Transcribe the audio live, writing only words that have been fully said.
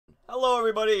Hello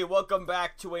everybody, welcome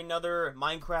back to another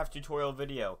Minecraft tutorial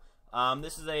video.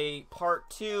 This is a part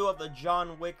 2 of the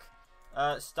John Wick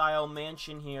style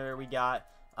mansion here we got.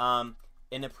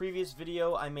 In a previous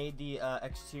video I made the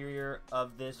exterior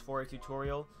of this for a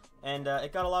tutorial, and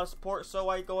it got a lot of support, so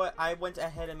I went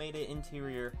ahead and made an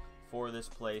interior for this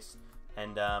place.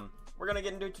 And we're gonna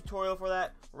get into a tutorial for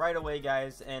that right away,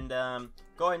 guys, and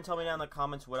go ahead and tell me down in the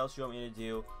comments what else you want me to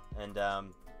do, and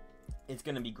it's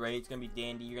gonna be great. It's gonna be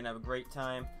dandy. You're gonna have a great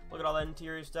time. Look at all that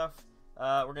interior stuff.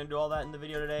 We're gonna do all that in the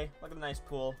video today. Look at the nice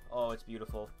pool. Oh, it's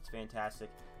beautiful. It's fantastic,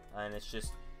 and it's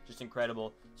just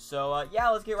incredible. So yeah,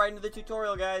 let's get right into the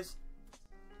tutorial, guys.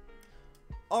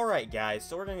 Alright, guys,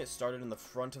 so we're gonna get started in the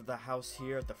front of the house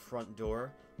here at the front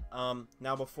door.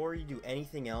 Now before you do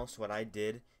anything else, what I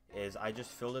did is I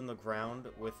just filled in the ground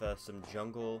with some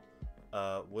jungle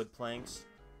wood planks.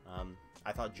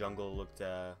 I thought jungle looked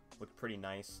pretty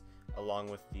nice, along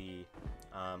with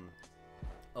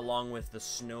the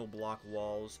snow block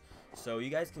walls. So you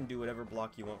guys can do whatever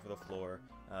block you want for the floor,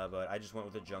 but I just went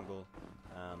with the jungle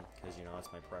because, you know,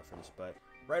 that's my preference. But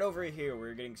right over here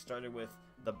we're getting started with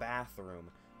the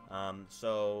bathroom.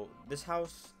 So this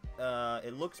house,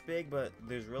 it looks big, but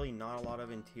there's really not a lot of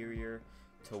interior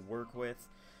to work with.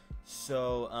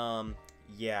 So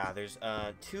yeah, there's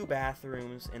 2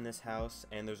 bathrooms in this house,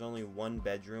 and there's only 1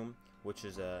 bedroom, which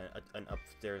is an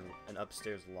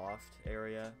upstairs loft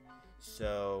area.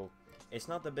 So it's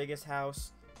not the biggest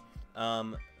house,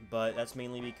 but that's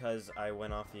mainly because I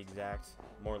went off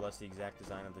more or less the exact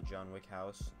design of the John Wick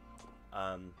house.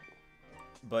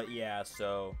 But yeah,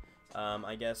 so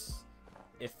I guess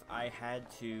if I had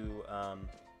to,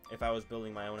 if I was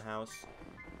building my own house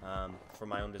for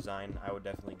my own design, I would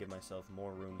definitely give myself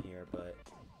more room here, but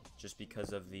just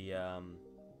because of the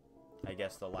I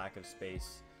guess the lack of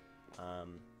space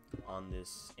on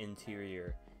this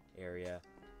interior area,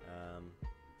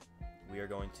 we are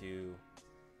going to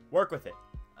work with it.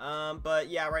 But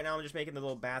yeah, right now I'm just making the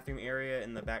little bathroom area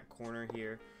in the back corner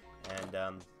here,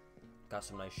 and got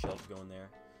some nice shelves going there.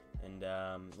 And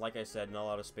like I said, not a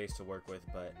lot of space to work with,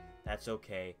 but that's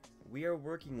okay. We are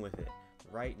working with it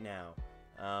right now.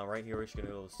 Right here we're just going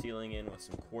to do a little ceiling in with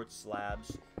some quartz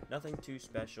slabs. Nothing too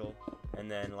special.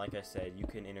 And then, like I said, you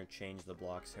can interchange the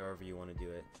blocks however you want to do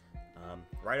it.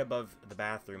 Right above the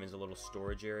bathroom is a little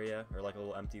storage area, or like a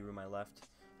little empty room I left.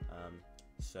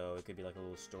 So it could be like a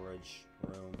little storage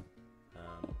room,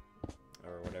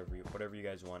 or whatever you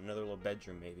guys want. Another little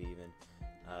bedroom maybe even,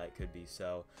 it could be.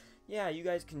 So yeah, you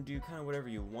guys can do kind of whatever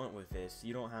you want with this.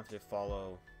 You don't have to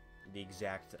follow the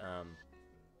exact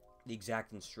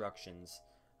instructions.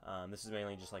 This is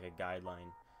mainly just like a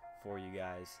guideline for you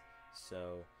guys.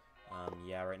 So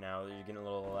yeah, right now you're getting a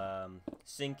little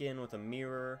sink in with a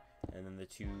mirror, and then the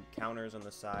 2 counters on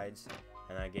the sides,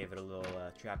 and I gave it a little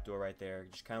trapdoor right there.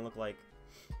 Just kind of look like,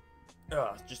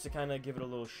 just to kind of give it a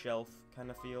little shelf kind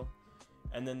of feel.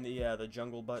 And then the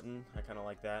jungle button, I kind of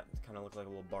like that. It kind of looked like a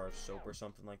little bar of soap or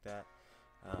something like that.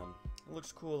 It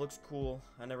looks cool. It looks cool.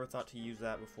 I never thought to use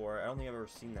that before. I don't think I've ever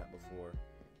seen that before.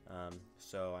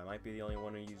 So I might be the only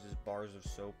one who uses bars of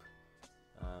soap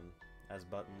as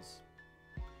buttons.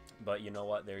 But you know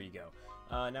what? There you go.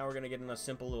 Now we're gonna get in a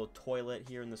simple little toilet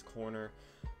here in this corner.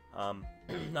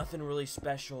 Nothing really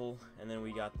special. And then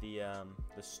we got the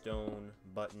stone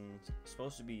button. It's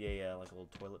supposed to be a like a little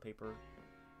toilet paper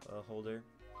holder.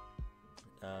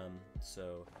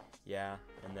 So yeah,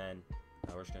 and then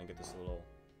we're just gonna get this little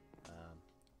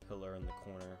pillar in the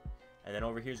corner. And then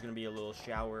over here is gonna be a little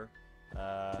shower.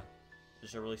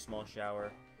 Just a really small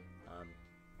shower.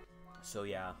 So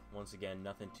yeah, once again,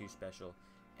 nothing too special.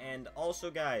 And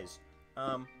also, guys,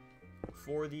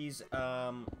 for these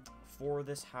for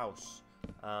this house,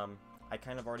 I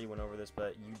kind of already went over this,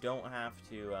 but you don't have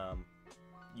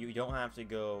to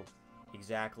go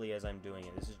exactly as I'm doing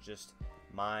it. This is just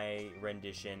my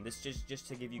rendition. This is just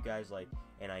to give you guys like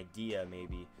an idea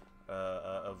maybe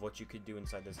of what you could do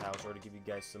inside this house, or to give you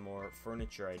guys some more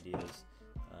furniture ideas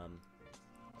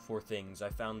for things. I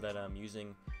found that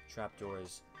using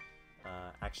trapdoors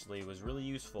actually was really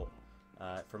useful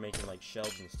for making like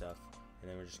shelves and stuff. And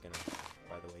then we're just gonna,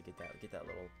 by the way, get that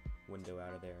little window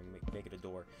out of there and make it a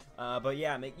door. But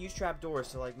yeah, use trapdoors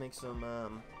to like make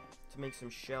some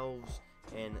shelves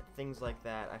and things like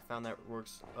that. I found that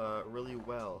works really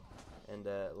well, and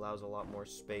allows a lot more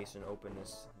space and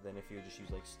openness than if you would just use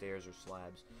like stairs or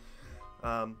slabs.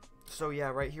 So yeah,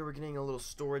 right here we're getting a little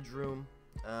storage room.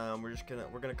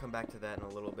 We're gonna come back to that in a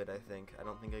little bit. I think I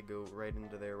don't think I go right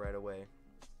into there right away.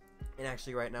 And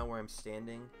actually, right now where I'm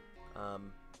standing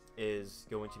is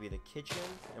going to be the kitchen,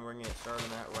 and we're gonna get started on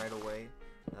that right away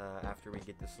after we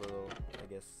get this little, I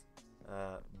guess,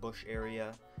 bush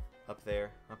area up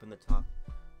there, up in the top.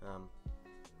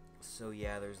 So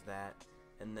yeah, there's that.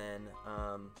 And then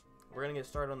we're gonna get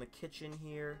started on the kitchen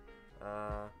here.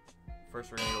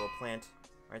 First, we're gonna go a plant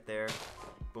right there.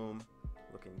 Boom,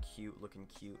 looking cute, looking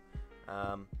cute.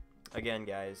 Again,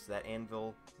 guys, that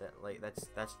anvil, that's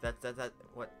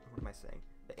what am I saying?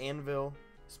 The anvil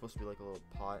is supposed to be like a little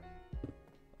pot.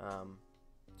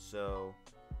 So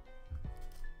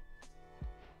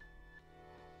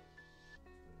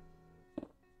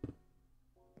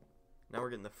now we're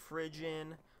getting the fridge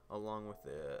in, along with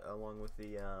the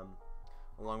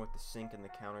sink and the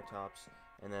countertops,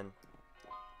 and then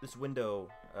this window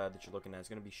that you're looking at is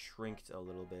gonna be shrinked a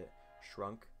little bit.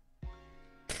 Shrink.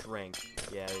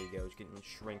 Yeah, there you go. It's getting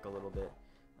shrink a little bit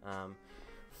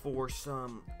for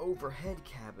some overhead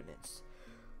cabinets,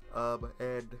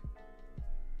 and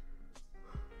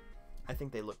I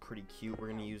think they look pretty cute. We're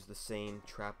gonna use the same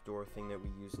trapdoor thing that we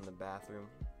use in the bathroom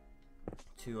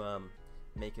to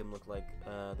make them look like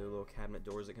their little cabinet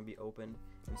doors that can be opened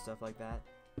and stuff like that.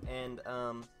 And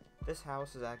this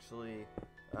house is actually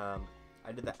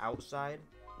I did the outside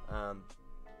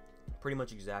pretty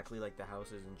much exactly like the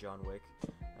houses in John Wick,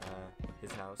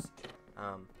 his house,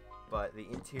 but the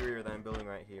interior that I'm building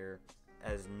right here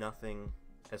has nothing,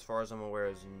 as far as I'm aware,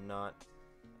 is not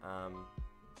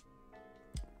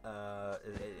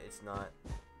it's not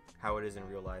how it is in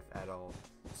real life at all.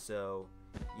 So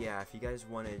yeah, if you guys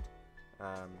wanted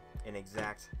an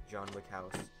exact John Wick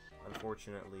house,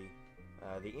 unfortunately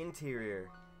the interior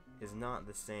is not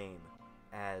the same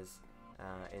as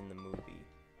in the movie.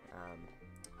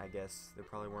 I guess there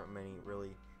probably weren't many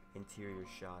really interior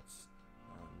shots,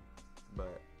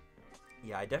 but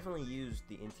yeah, I definitely used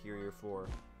the interior for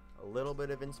a little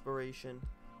bit of inspiration,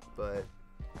 but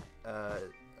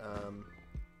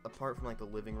apart from like the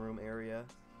living room area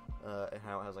and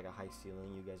how it has like a high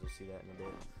ceiling, you guys will see that in a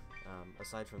bit.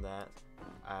 Aside from that,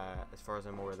 as far as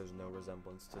I'm aware, there's no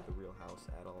resemblance to the real house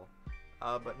at all.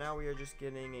 But now we are just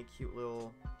getting a cute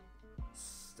little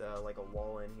like a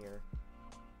wall in here.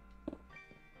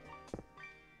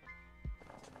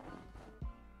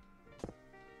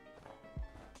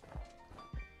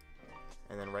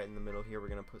 And then right in the middle here, we're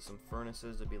going to put some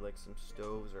furnaces. It'd be like some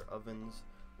stoves or ovens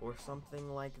or something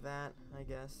like that, I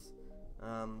guess.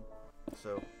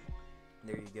 So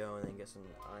there you go. And then get some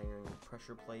iron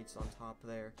pressure plates on top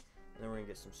there. And then we're going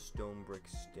to get some stone brick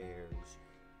stairs.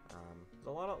 There's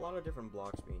a lot of different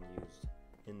blocks being used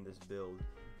in this build.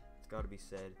 It's got to be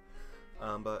said.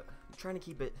 But I'm trying to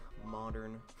keep it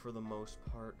modern for the most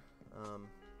part.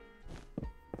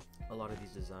 A lot of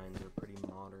these designs are pretty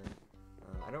modern.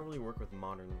 I don't really work with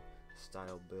modern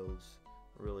style builds,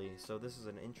 really, so this is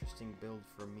an interesting build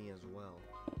for me as well.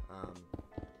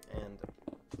 And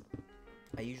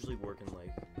I usually work in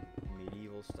like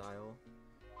medieval style,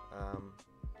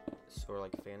 or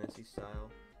like fantasy style,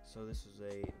 so this is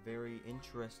a very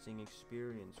interesting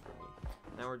experience for me.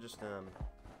 Now we're just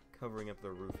covering up the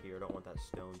roof here. I don't want that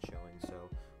stone showing, so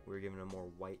we're giving a more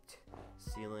white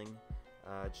ceiling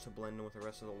just to blend in with the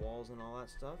rest of the walls and all that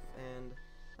stuff. And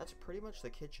that's pretty much the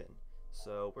kitchen.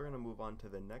 So we're gonna move on to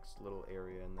the next little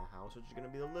area in the house, which is gonna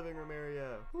be the living room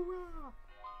area. Hoorah!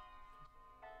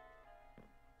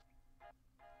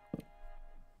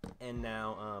 And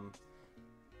now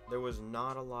there was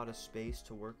not a lot of space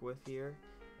to work with here,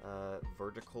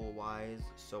 vertical wise,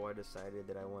 so I decided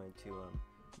that I wanted to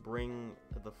bring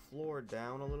the floor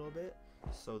down a little bit,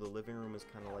 so the living room is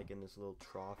kind of like in this little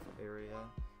trough area.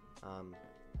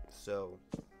 So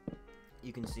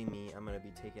you can see me, I'm going to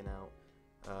be taking out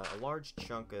a large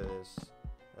chunk of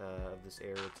this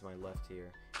area to my left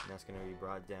here, and that's going to be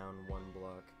brought down one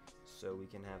block, so we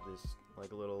can have this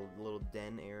like a little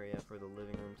den area for the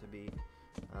living room to be,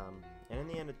 and in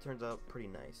the end it turns out pretty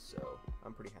nice, so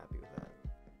I'm pretty happy with that.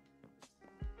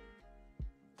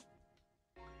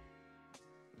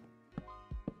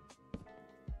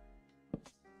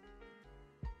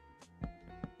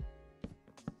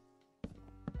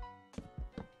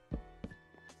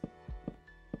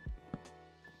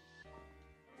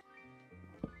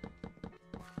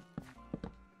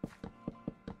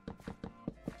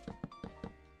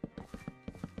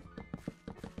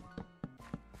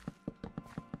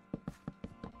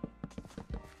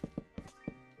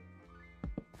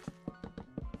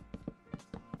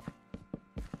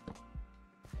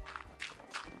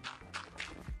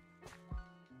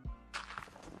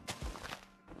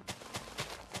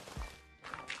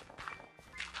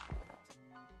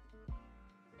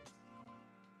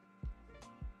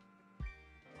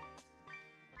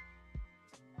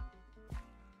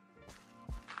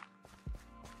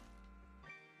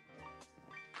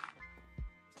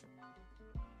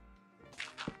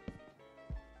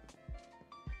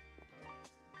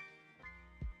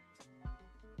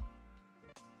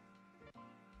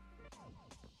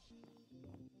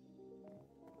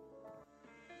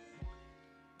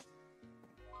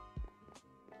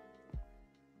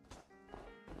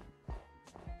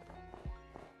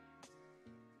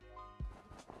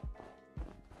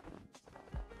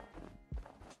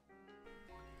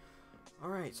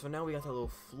 Alright, so now we got the little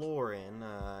floor in.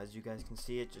 As you guys can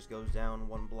see, it just goes down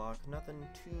one block. Nothing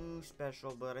too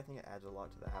special, but I think it adds a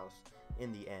lot to the house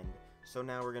in the end. So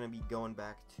now we're going to be going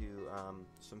back to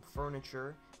some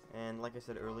furniture. And like I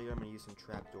said earlier, I'm going to use some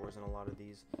trapdoors in a lot of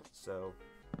these. So,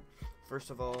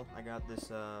 first of all, I got this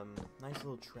nice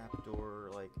little trapdoor,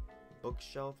 like,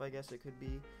 bookshelf, I guess it could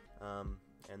be.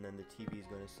 And then the TV is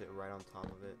going to sit right on top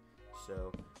of it.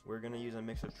 So we're going to use a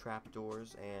mix of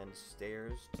trapdoors and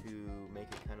stairs to make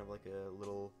it kind of like a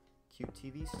little cute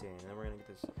TV stand. And then we're going to get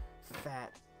this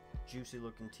fat, juicy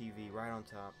looking TV right on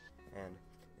top, and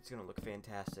it's going to look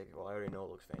fantastic. Well, I already know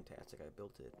it looks fantastic. I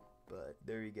built it. But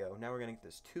there you go. Now we're going to get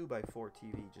this 2x4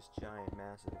 TV, just giant,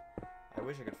 massive. I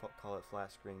wish I could call it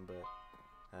flat screen, but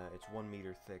it's 1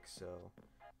 meter thick, so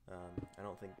I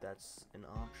don't think that's an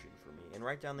option for me. And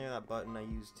right down there, that button I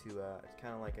used to, it's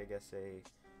kind of like, I guess,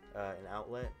 an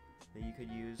outlet that you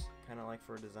could use, kind of like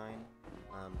for a design,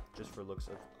 just for looks,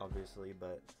 obviously,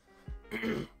 but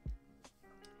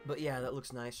but yeah, that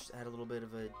looks nice. Just add a little bit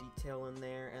of a detail in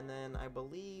there, and then I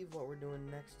believe what we're doing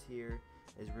next here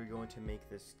is we're going to make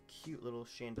this cute little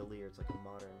chandelier. It's like a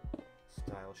modern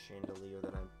style chandelier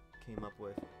that I came up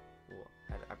with. Well,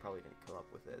 I probably didn't come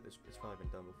up with it. It's probably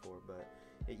been done before, but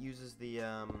it uses the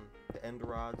end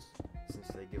rods, since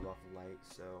they give off light,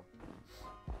 so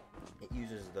it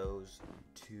uses those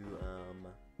to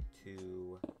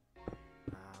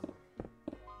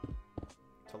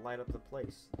light up the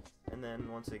place. And then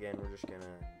once again, we're just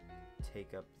gonna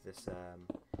take up this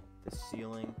this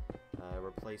ceiling,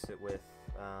 replace it with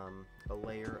a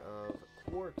layer of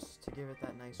quartz to give it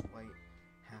that nice white,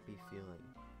 happy feeling.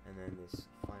 And then this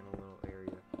final little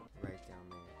area right down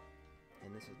there.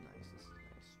 And this is nice. This is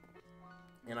nice.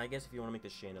 And I guess if you want to make the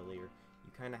chandelier,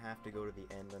 you kind of have to go to the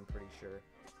end. I'm pretty sure.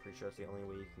 Pretty sure that's the only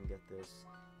way you can get this.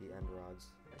 The end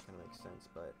rods. That kind of makes sense.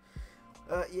 But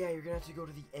yeah, you're gonna have to go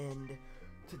to the end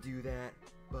to do that.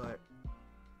 But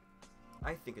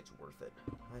I think it's worth it.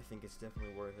 I think it's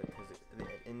definitely worth it, because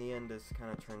in the end, this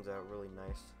kind of turns out really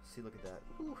nice. See, look at that.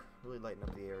 Ooh, really lighten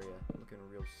up the area. Looking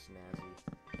real snazzy.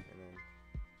 And then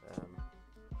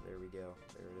there we go.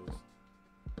 There it is.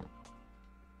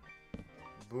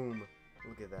 Boom.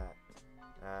 Look at that.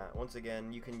 Once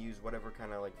again, you can use whatever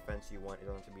kind of like fence you want. It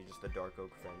doesn't have to be just a dark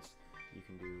oak fence. You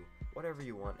can do whatever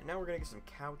you want. And now we're gonna get some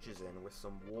couches in with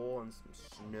some wool and some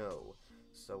snow.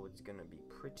 So it's gonna be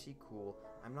pretty cool.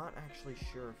 I'm not actually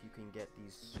sure if you can get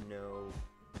these snow,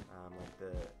 like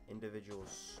the individual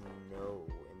snow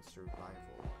in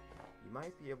survival. You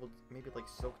might be able to, maybe like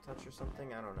silk touch or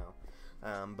something, I don't know.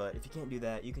 But if you can't do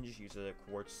that, you can just use a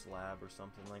quartz slab or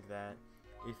something like that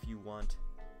if you want.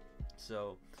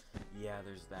 So yeah,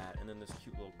 there's that. And then this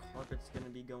cute little carpet's gonna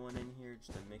be going in here,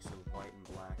 just a mix of white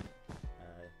and black,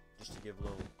 just to give a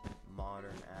little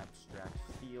modern abstract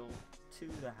feel to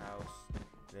the house.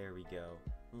 There we go.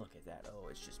 Look at that. Oh,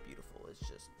 it's just beautiful. It's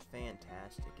just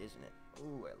fantastic, isn't it?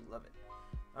 Ooh, I love it.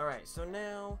 Alright, so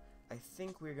now I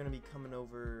think we're going to be coming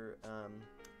over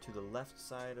to the left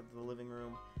side of the living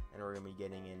room, and we're going to be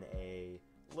getting in a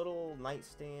little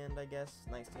nightstand, I guess,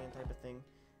 nightstand type of thing.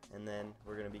 And then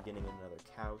we're going to be getting another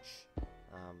couch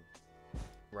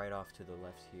right off to the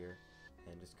left here,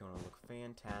 and it's going to look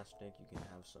fantastic. You can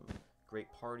have some great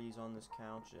parties on this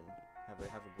couch and have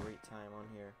a great time on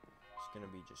here. It's going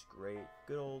to be just great.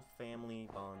 Good old family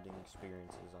bonding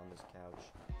experiences on this couch.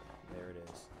 There it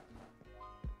is.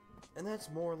 And that's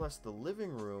more or less the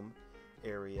living room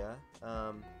area.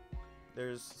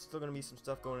 There's still going to be some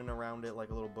stuff going in around it, like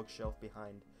a little bookshelf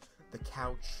behind the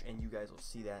couch, and you guys will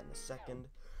see that in a second.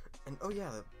 And oh yeah,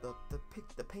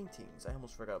 the paintings. I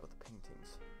almost forgot about the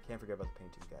paintings. Can't forget about the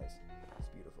painting, guys. It's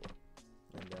beautiful.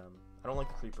 And I don't like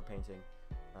the creeper painting.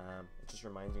 It just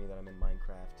reminds me that I'm in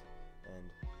Minecraft,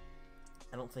 and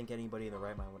I don't think anybody in the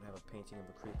right mind would have a painting of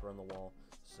a creeper on the wall,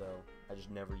 so I just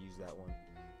never use that one.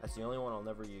 That's the only one I'll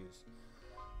never use.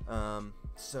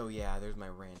 So yeah, there's my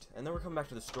rant. And then we're coming back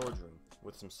to the storage room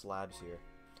with some slabs here.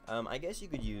 I guess you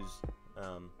could use,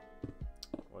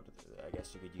 what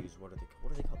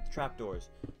are they called? Trapdoors,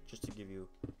 just to give you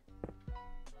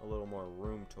a little more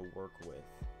room to work with.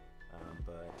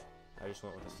 But I just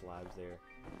went with the slabs there.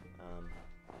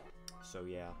 So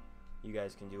yeah, you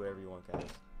guys can do whatever you want, guys.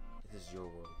 This is your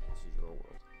world. This is your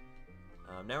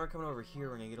world. Now we're coming over here.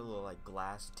 We're gonna get a little like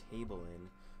glass table in,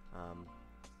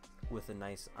 with a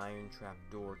nice iron trap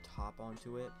door top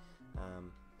onto it.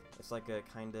 It's like a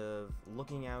kind of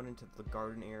looking out into the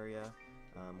garden area,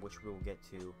 which we'll get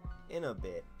to in a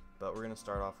bit. But we're gonna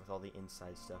start off with all the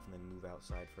inside stuff and then move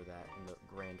outside for that in the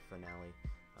grand finale.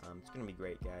 It's gonna be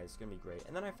great, guys. It's gonna be great.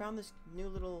 And then I found this new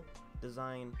little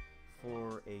design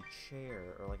for a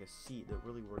chair or like a seat that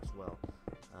really works well.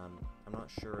 I'm not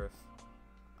sure if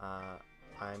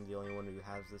I'm the only one who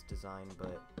has this design,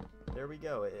 but there we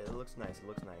go. It looks nice. It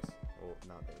looks nice. Oh,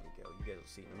 not there we go. You guys will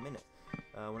see in a minute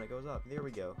when it goes up. There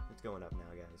we go. It's going up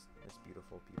now, guys. It's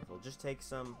beautiful, beautiful. Just take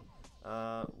some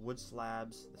wood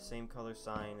slabs, the same color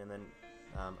sign, and then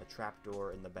a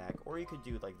trapdoor in the back. Or you could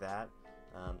do it like that.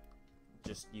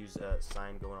 Just use a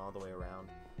sign going all the way around.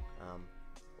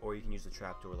 Or you can use the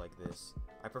trapdoor like this.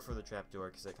 I prefer the trapdoor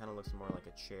because it kind of looks more like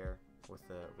a chair with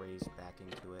a raised backing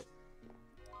to it.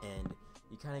 And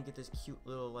you kind of get this cute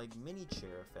little like mini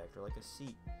chair effect, or like a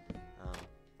seat.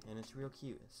 And it's real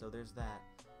cute. So there's that.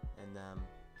 And then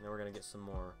we're going to get some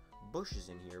more bushes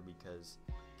in here because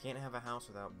you can't have a house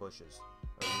without bushes.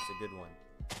 Or at least a good one.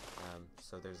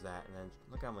 So there's that. And then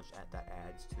look how much that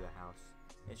adds to the house.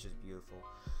 It's just beautiful.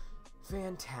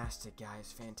 Fantastic,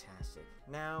 guys, fantastic.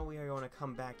 Now we are going to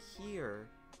come back here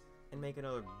and make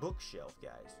another bookshelf,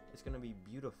 guys. It's going to be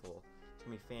beautiful. It's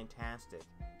going to be fantastic.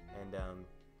 And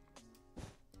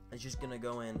it's just going to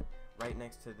go in right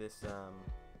next to this,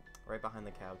 right behind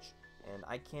the couch. And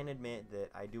I can admit that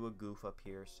I do a goof up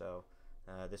here, so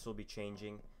this will be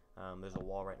changing. There's a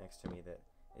wall right next to me that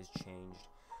is changed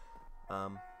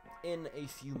in a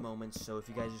few moments, so if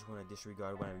you guys just want to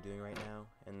disregard what I'm doing right now,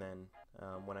 and then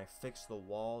when I fix the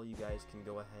wall, you guys can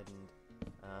go ahead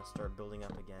and start building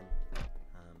up again.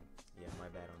 Yeah, my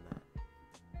bad on that.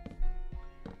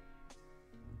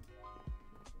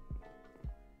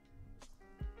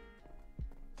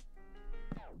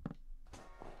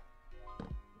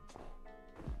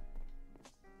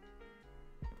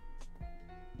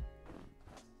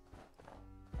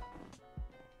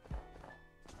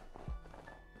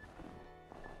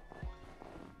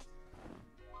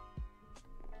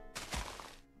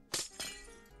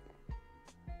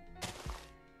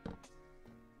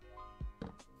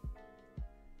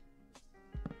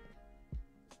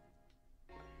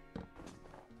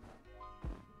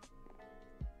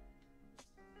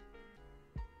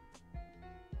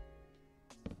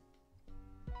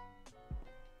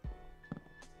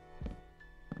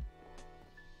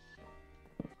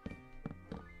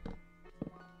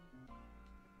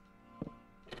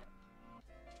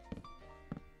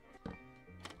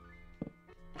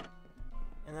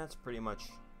 And that's pretty much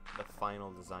the final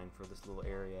design for this little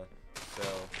area. So,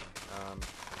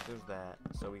 there's that.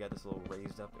 So we got this little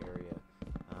raised up area.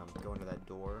 Going to that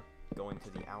door, going to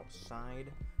the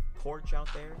outside porch out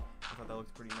there. I thought that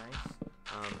looks pretty nice.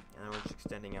 And then we're just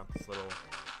extending out this little,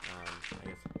 I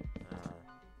guess,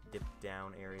 dip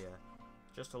down area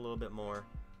just a little bit more.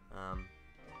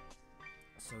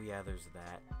 So yeah, there's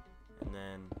that. And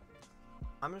then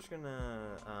I'm just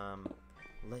gonna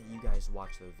let you guys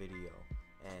watch the video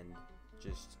and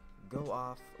just go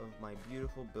off of my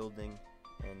beautiful building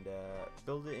and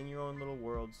build it in your own little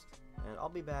worlds. And I'll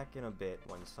be back in a bit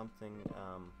when something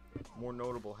more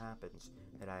notable happens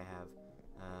that I have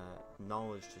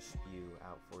knowledge to spew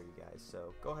out for you guys.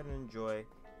 So go ahead and enjoy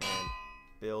and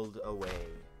build away.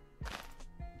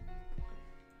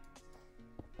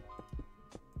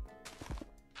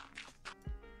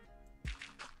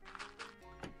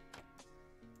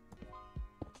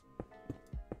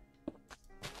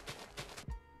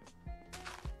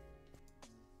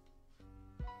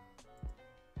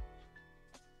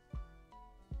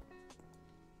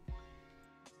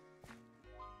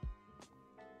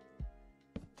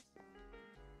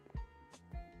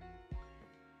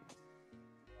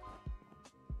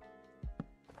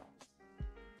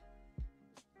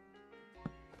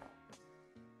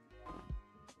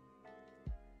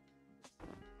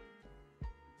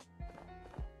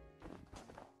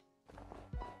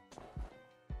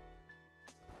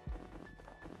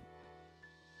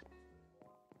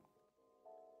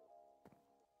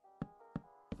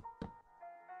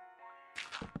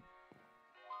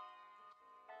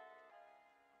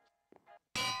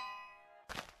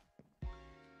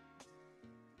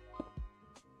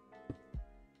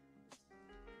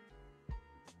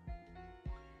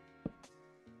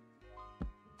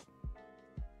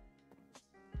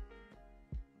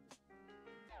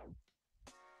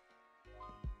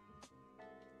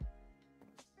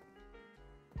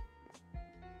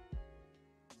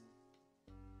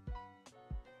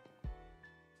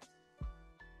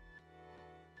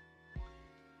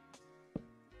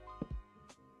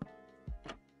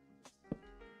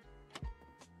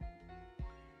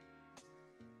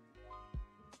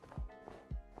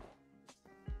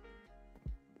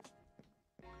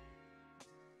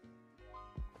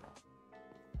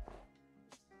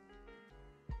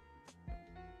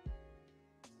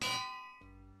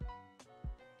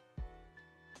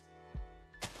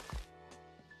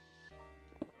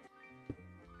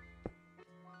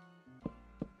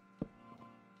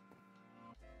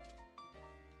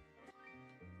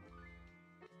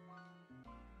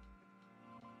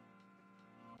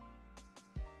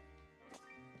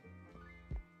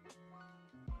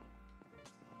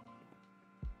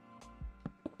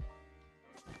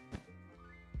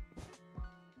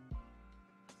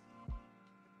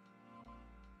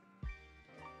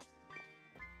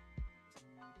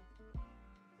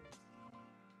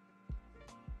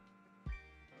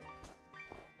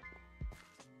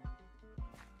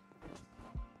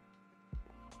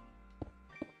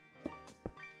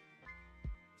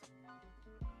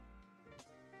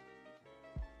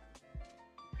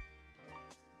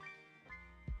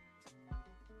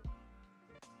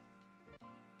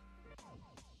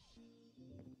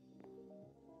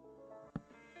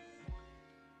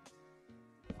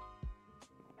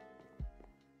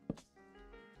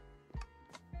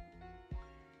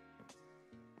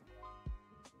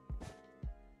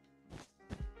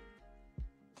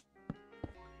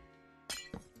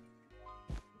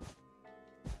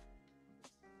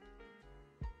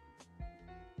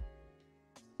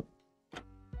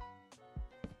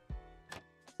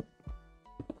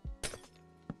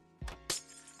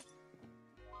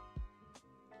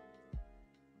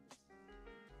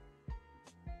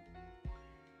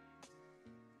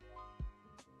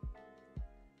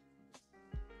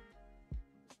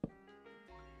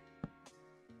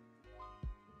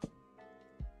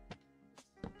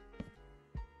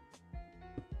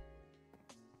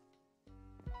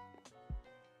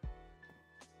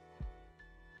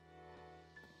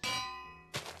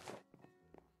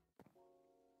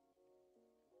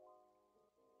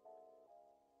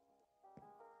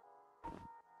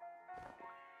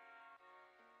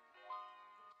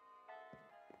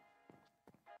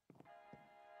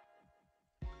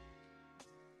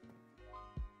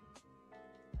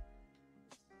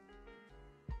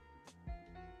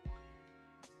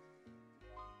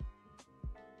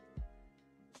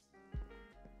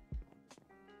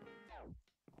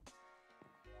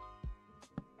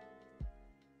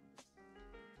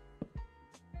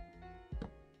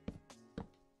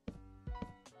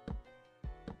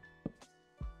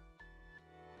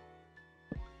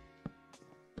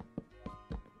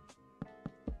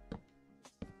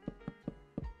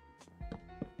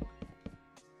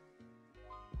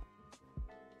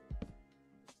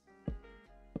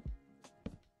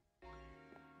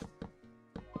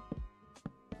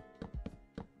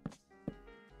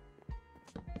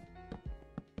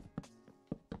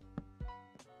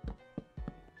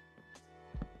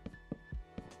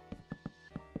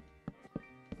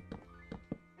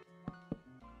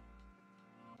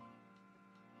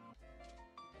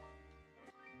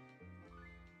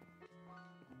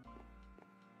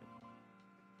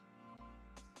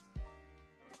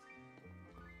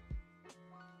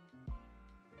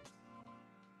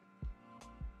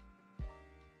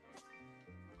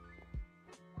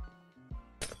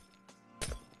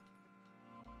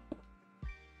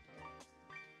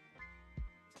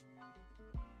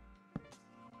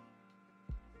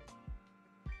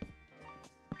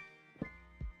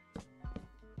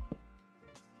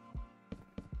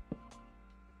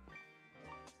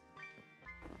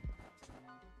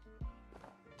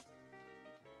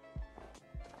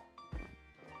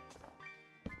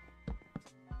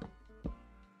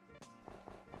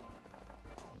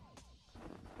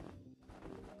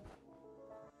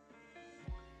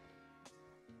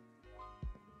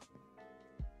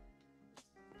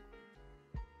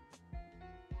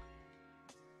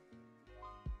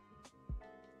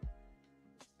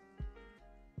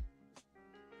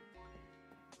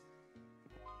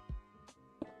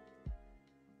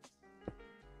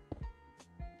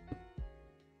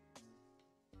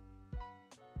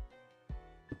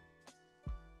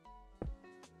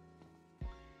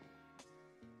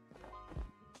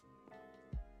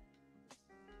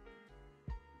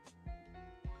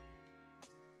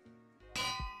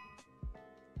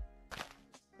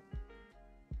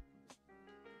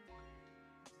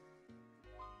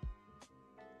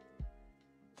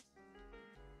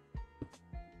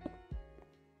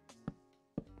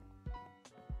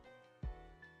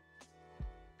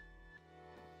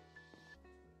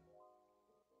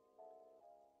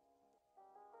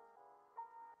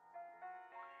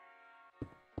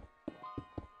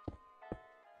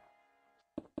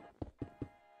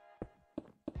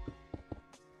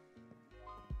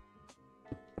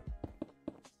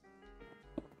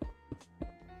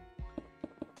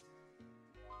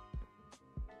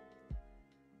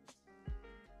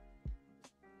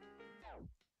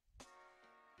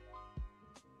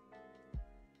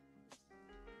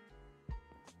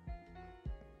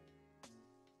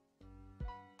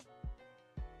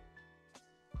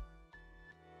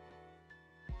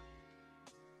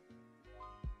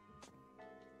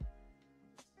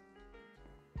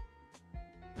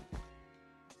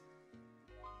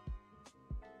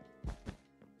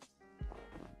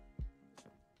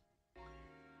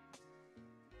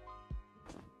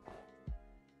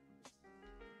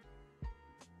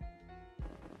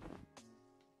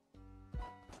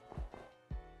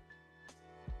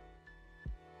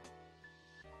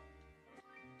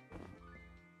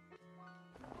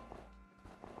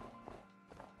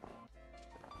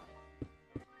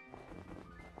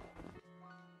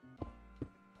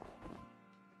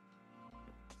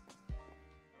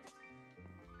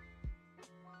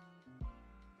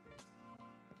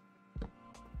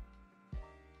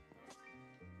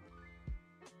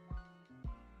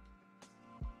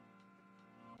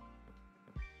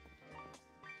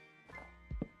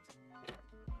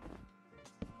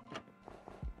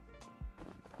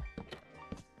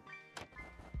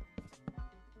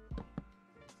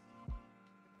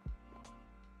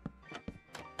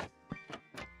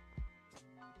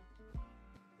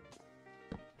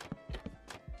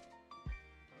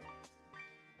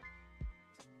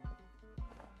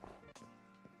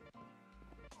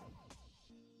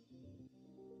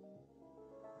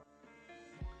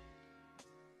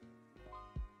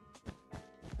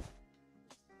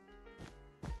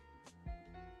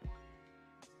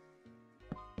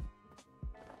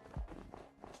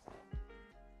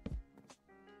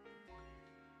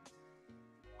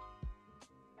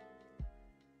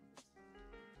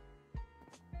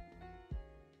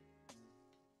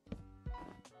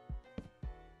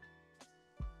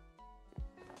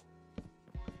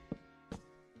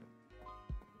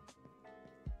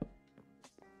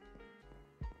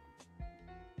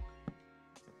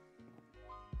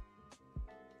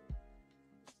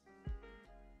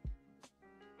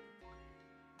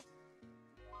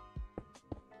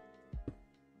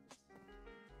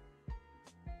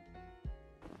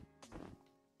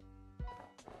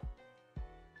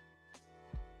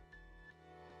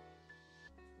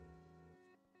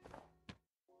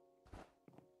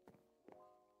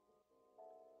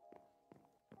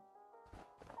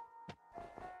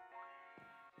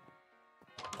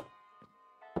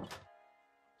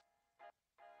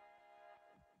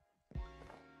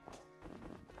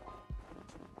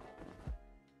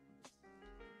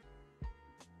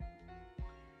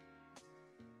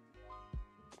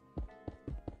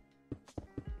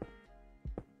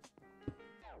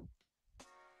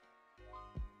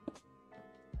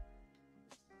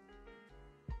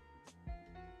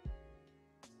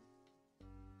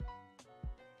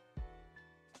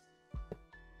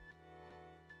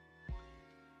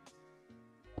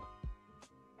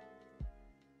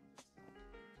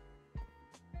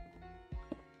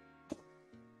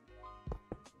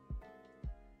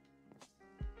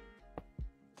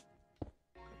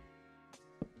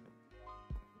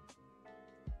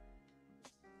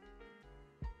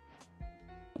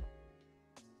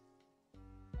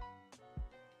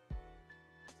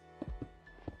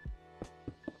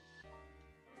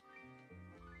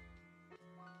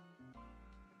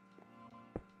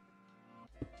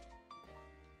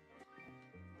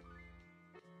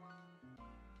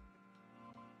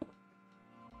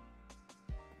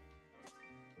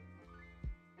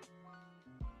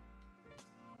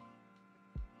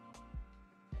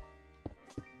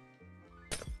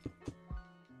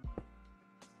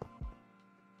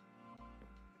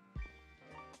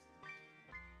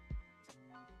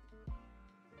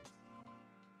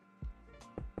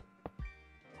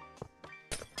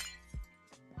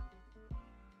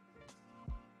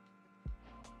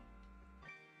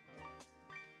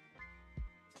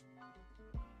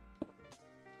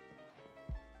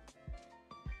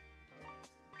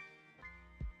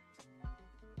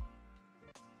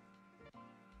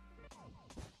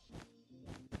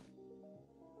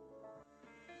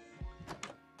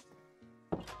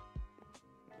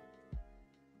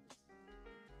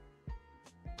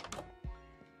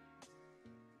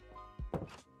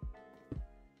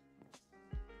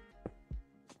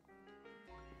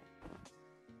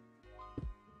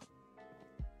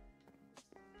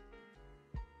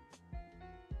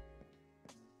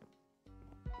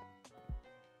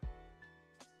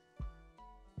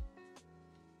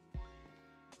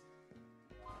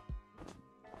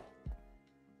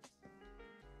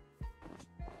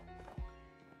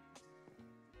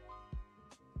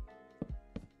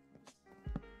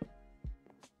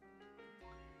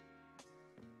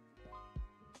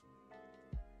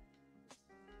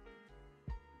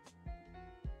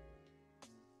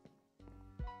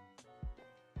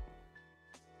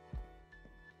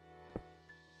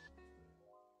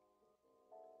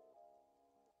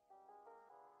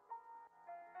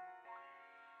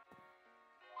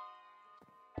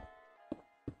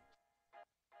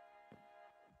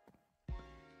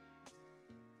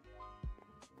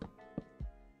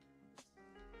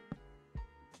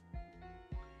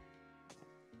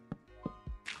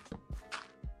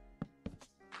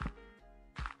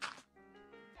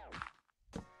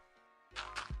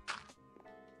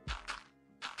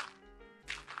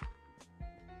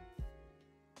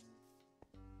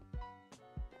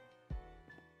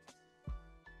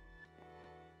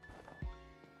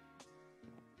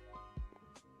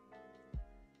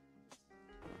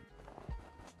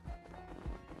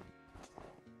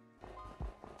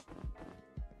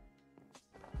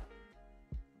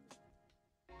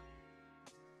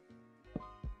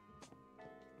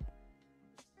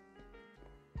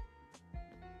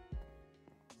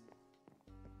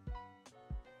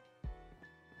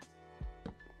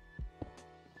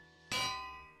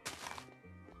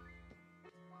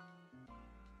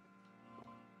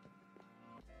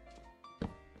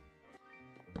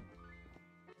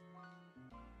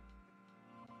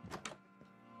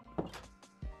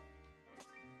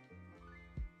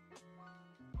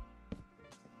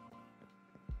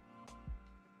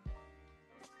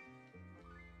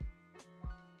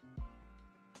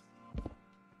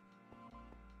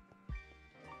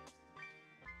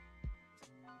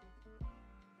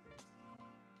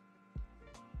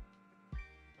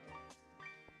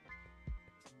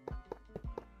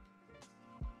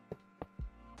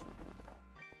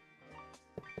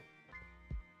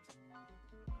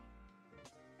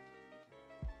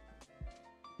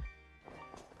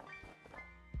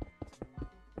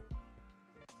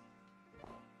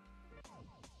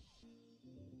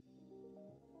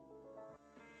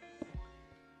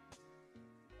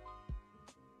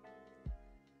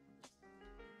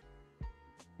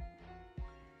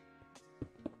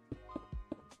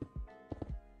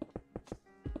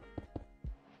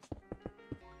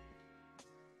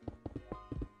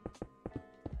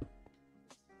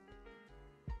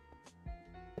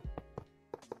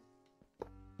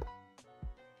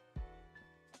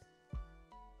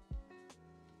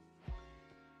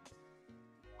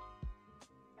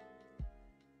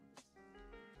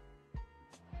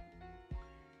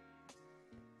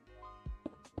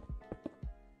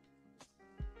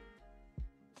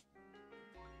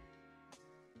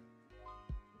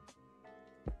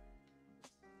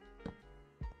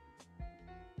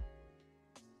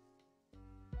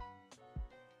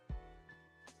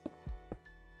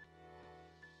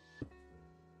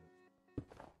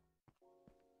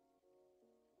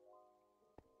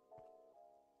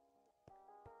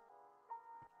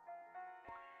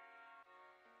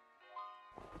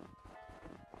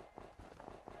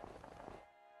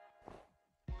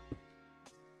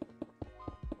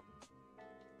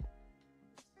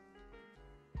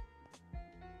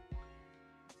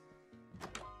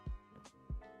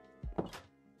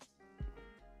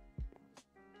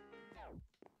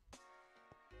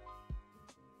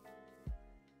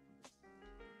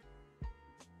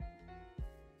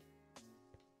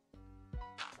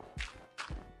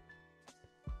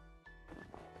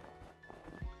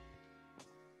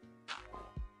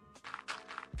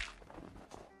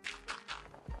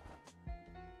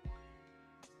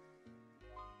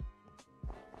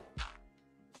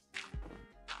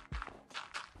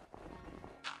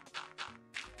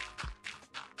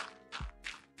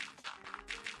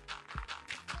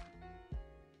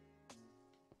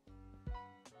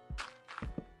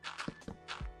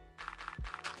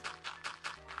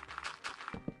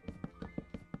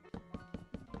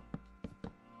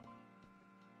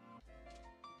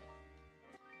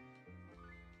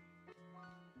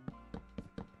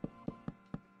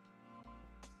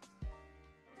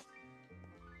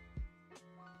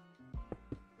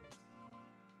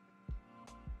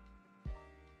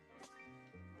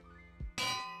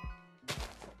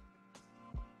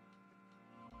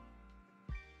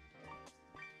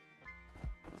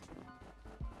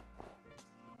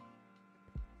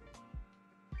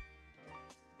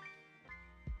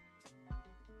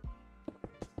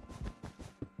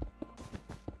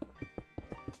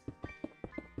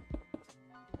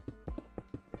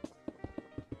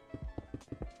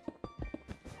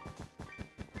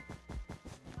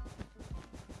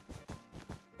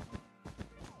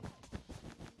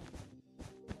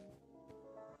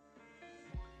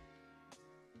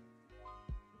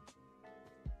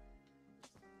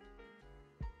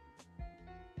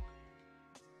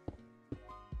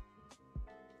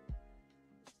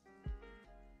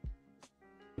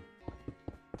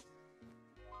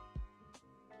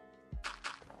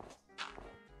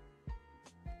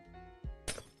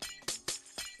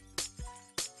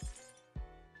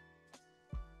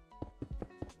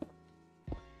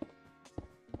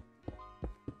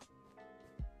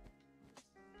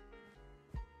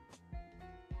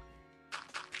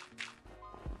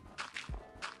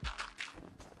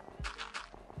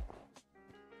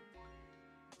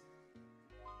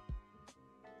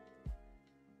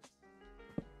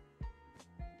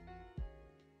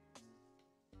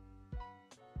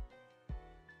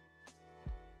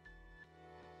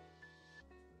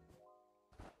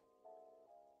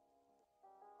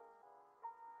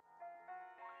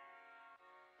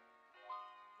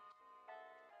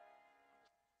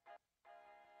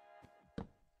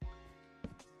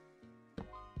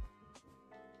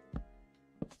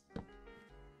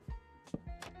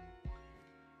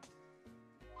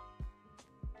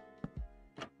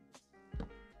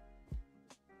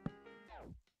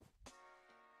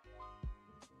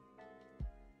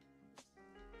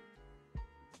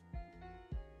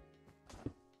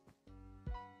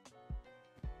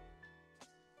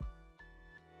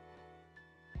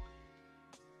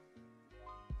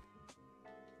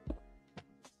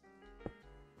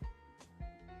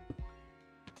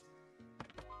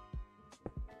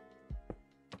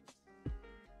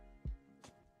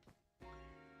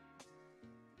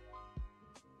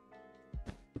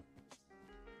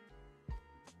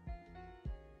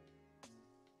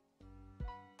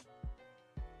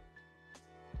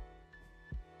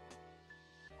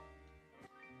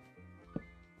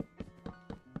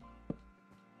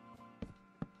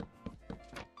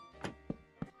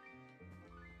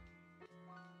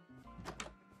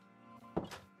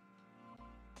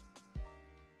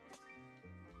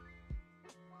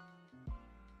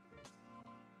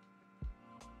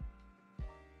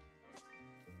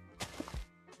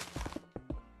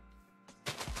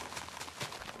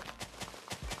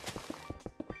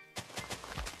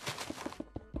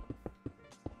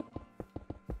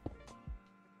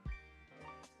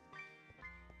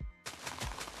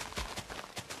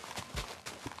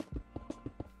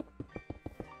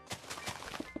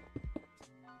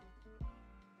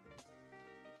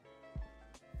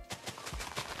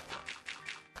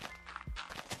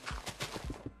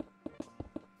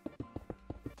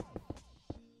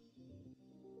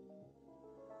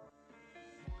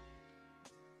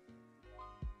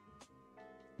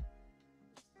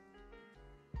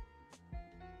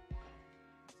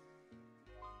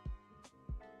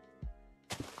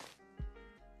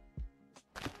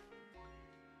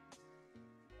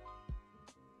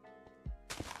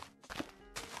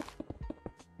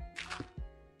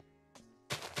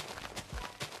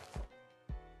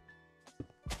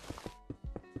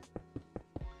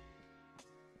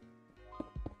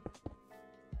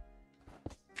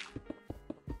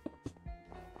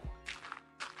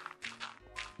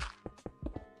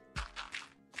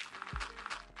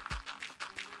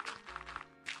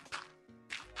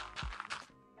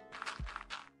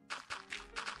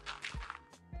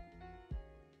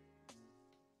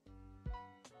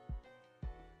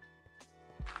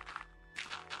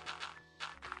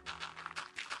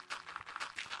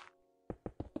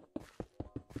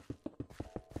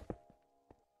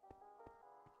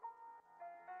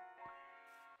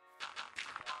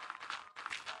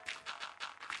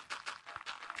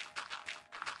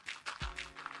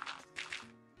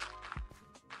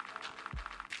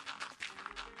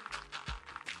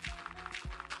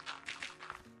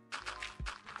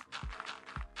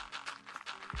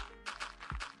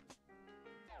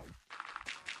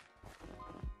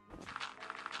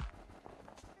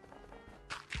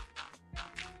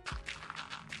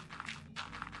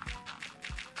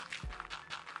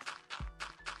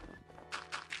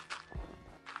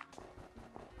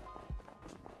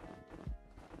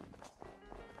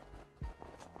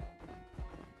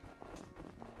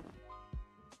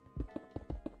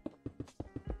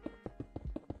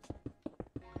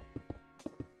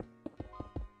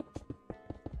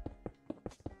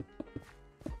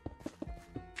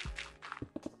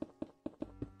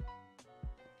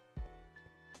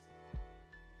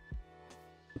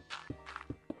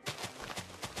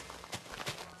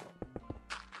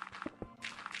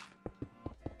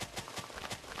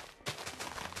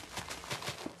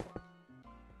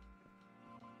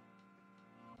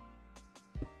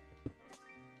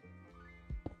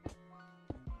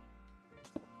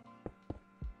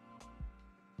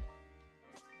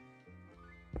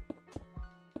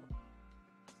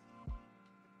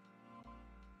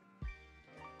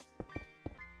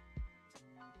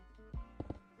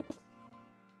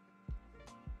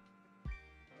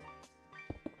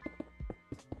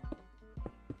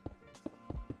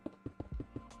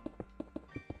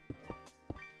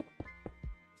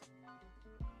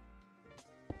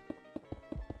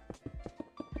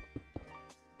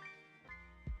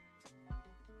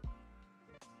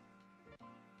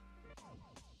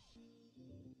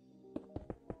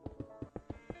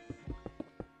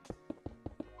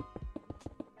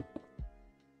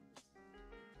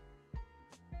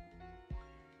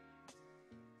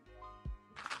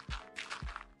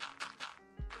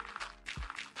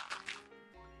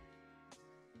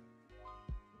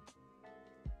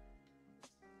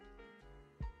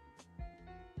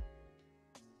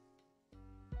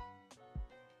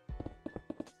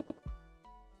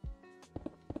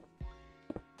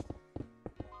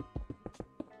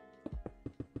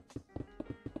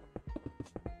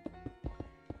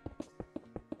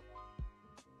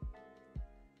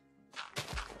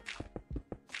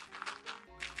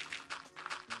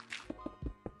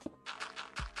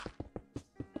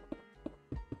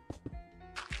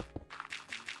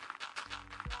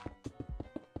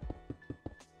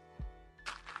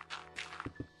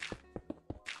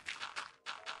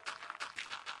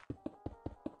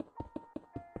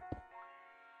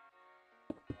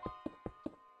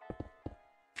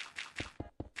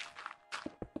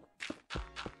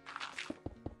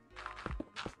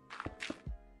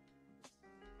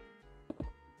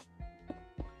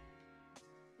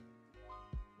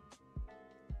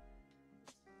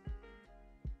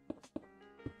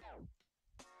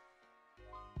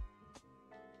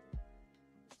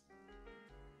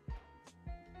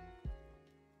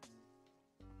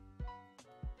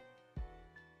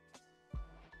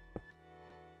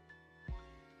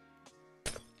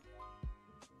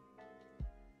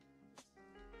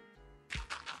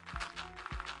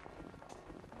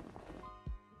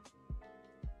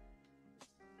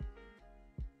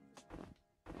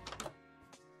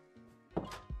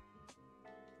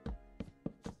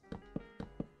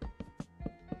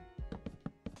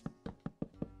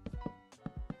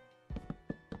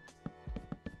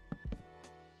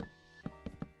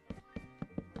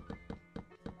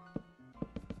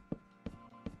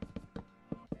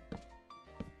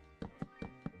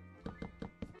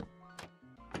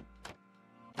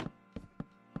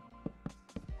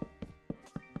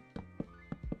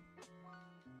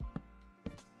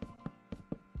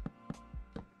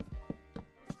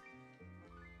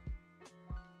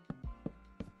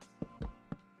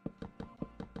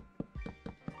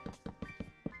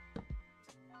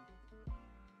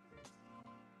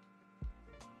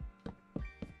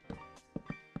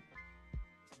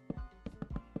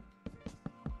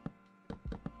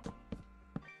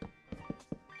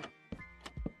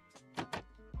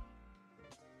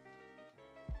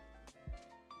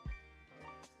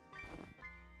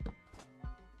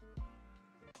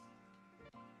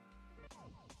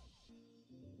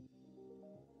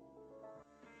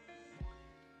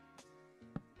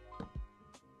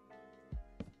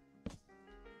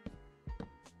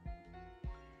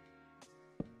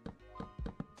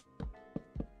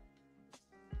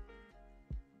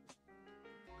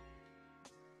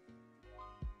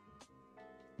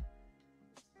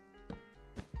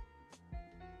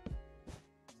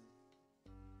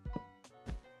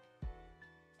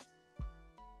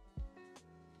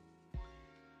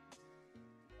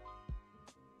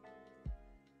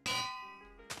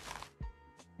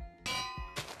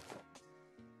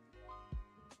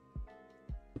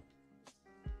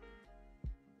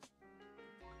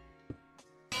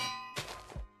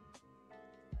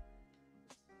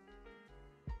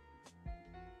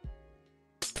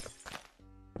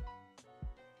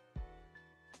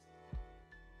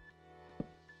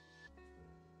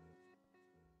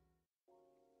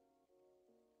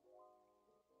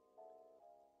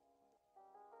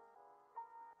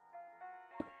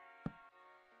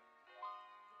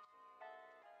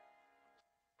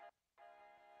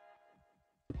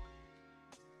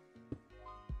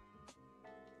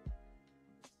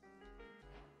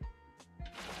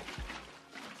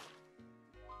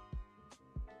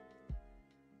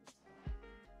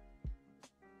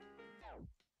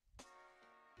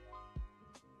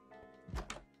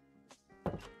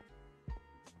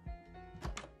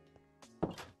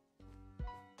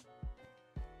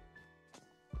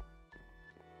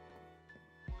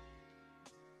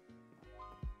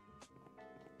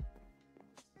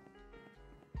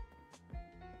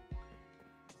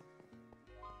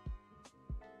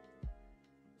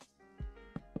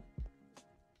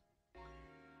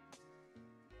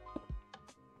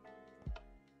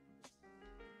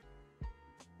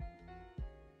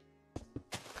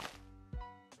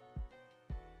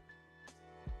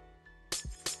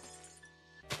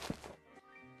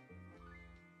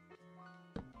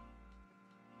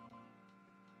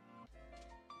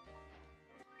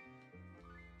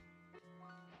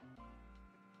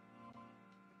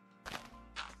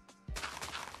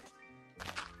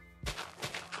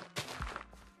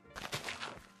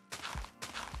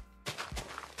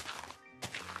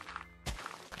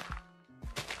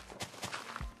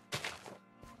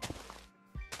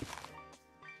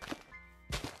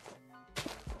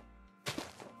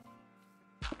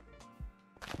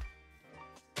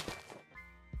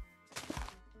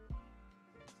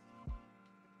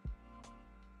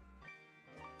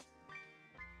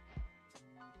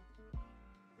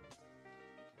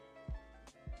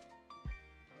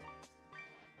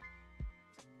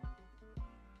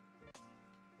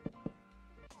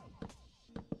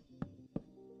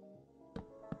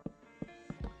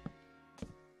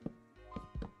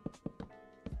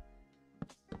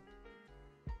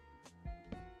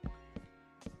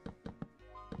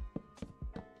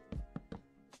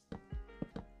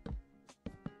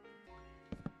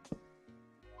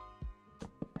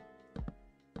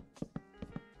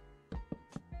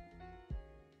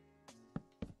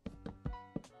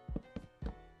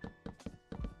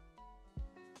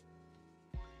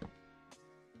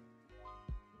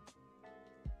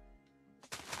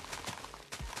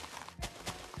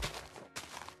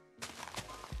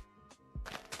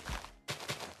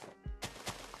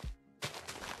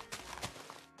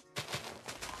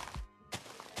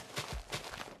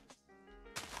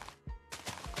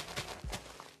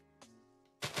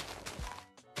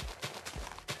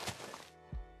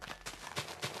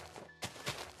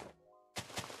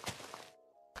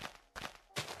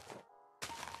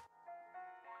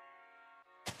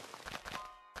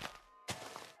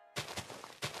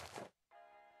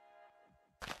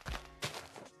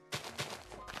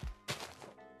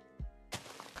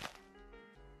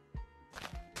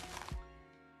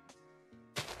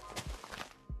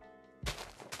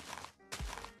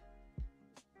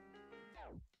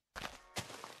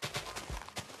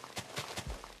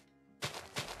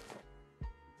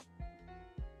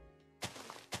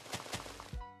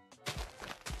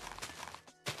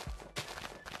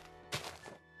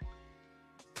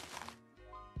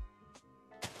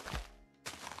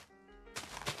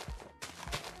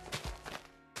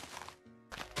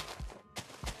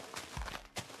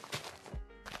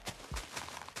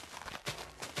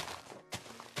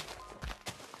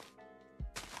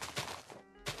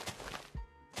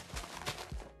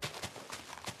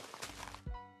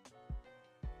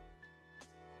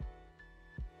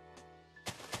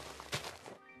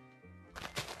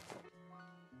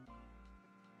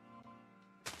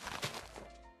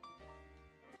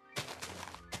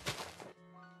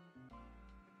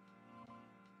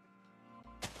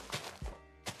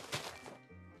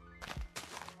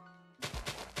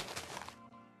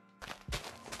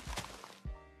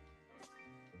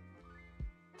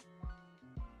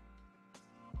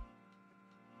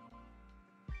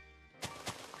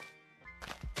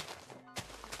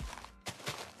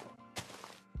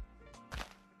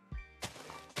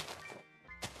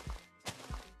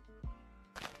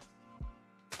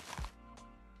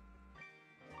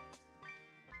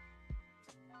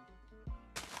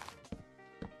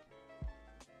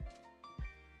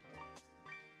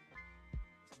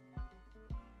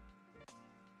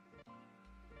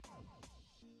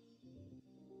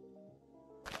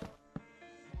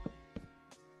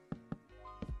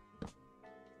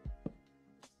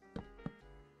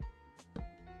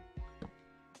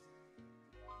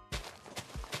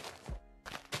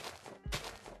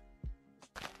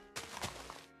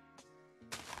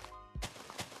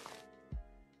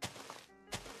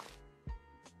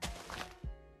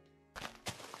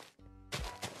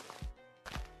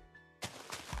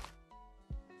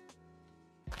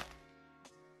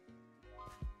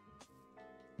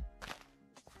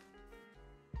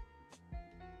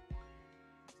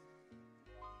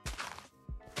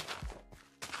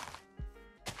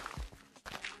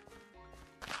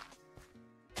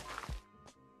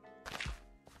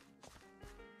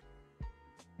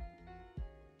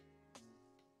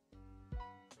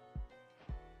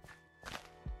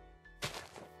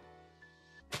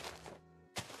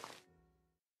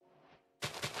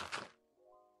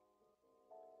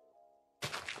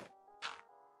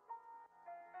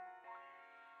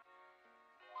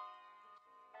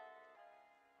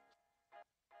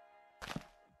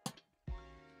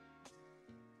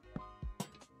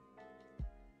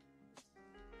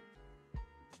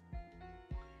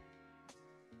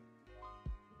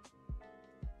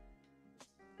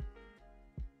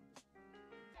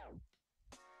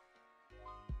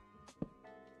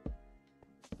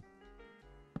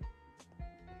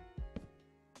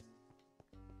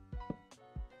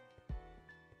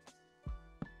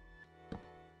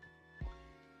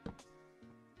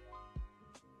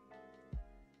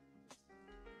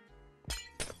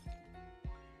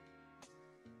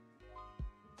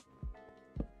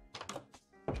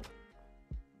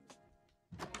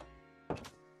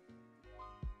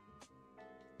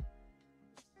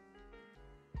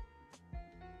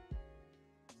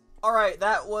 Alright,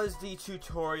 that was the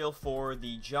tutorial for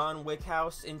the John Wick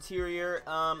house interior.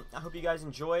 I hope you guys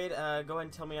enjoyed. Go ahead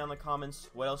and tell me in the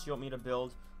comments what else you want me to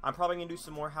build. I'm probably going to do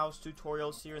some more house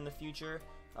tutorials here in the future.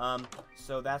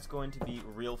 So that's going to be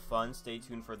real fun. Stay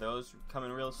tuned for those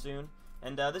coming real soon.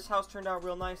 And this house turned out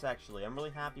real nice, actually. I'm really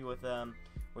happy with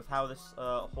how this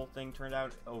whole thing turned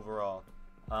out overall.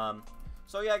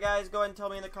 So yeah, guys, go ahead and tell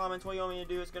me in the comments what you want me to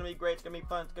do. It's going to be great. It's going to be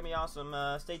fun. It's going to be awesome.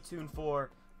 Stay tuned for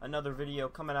another video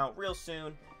coming out real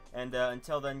soon. And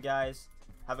until then, guys,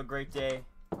 have a great day.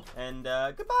 And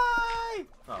goodbye!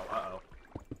 Oh, uh-oh.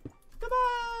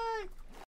 Goodbye!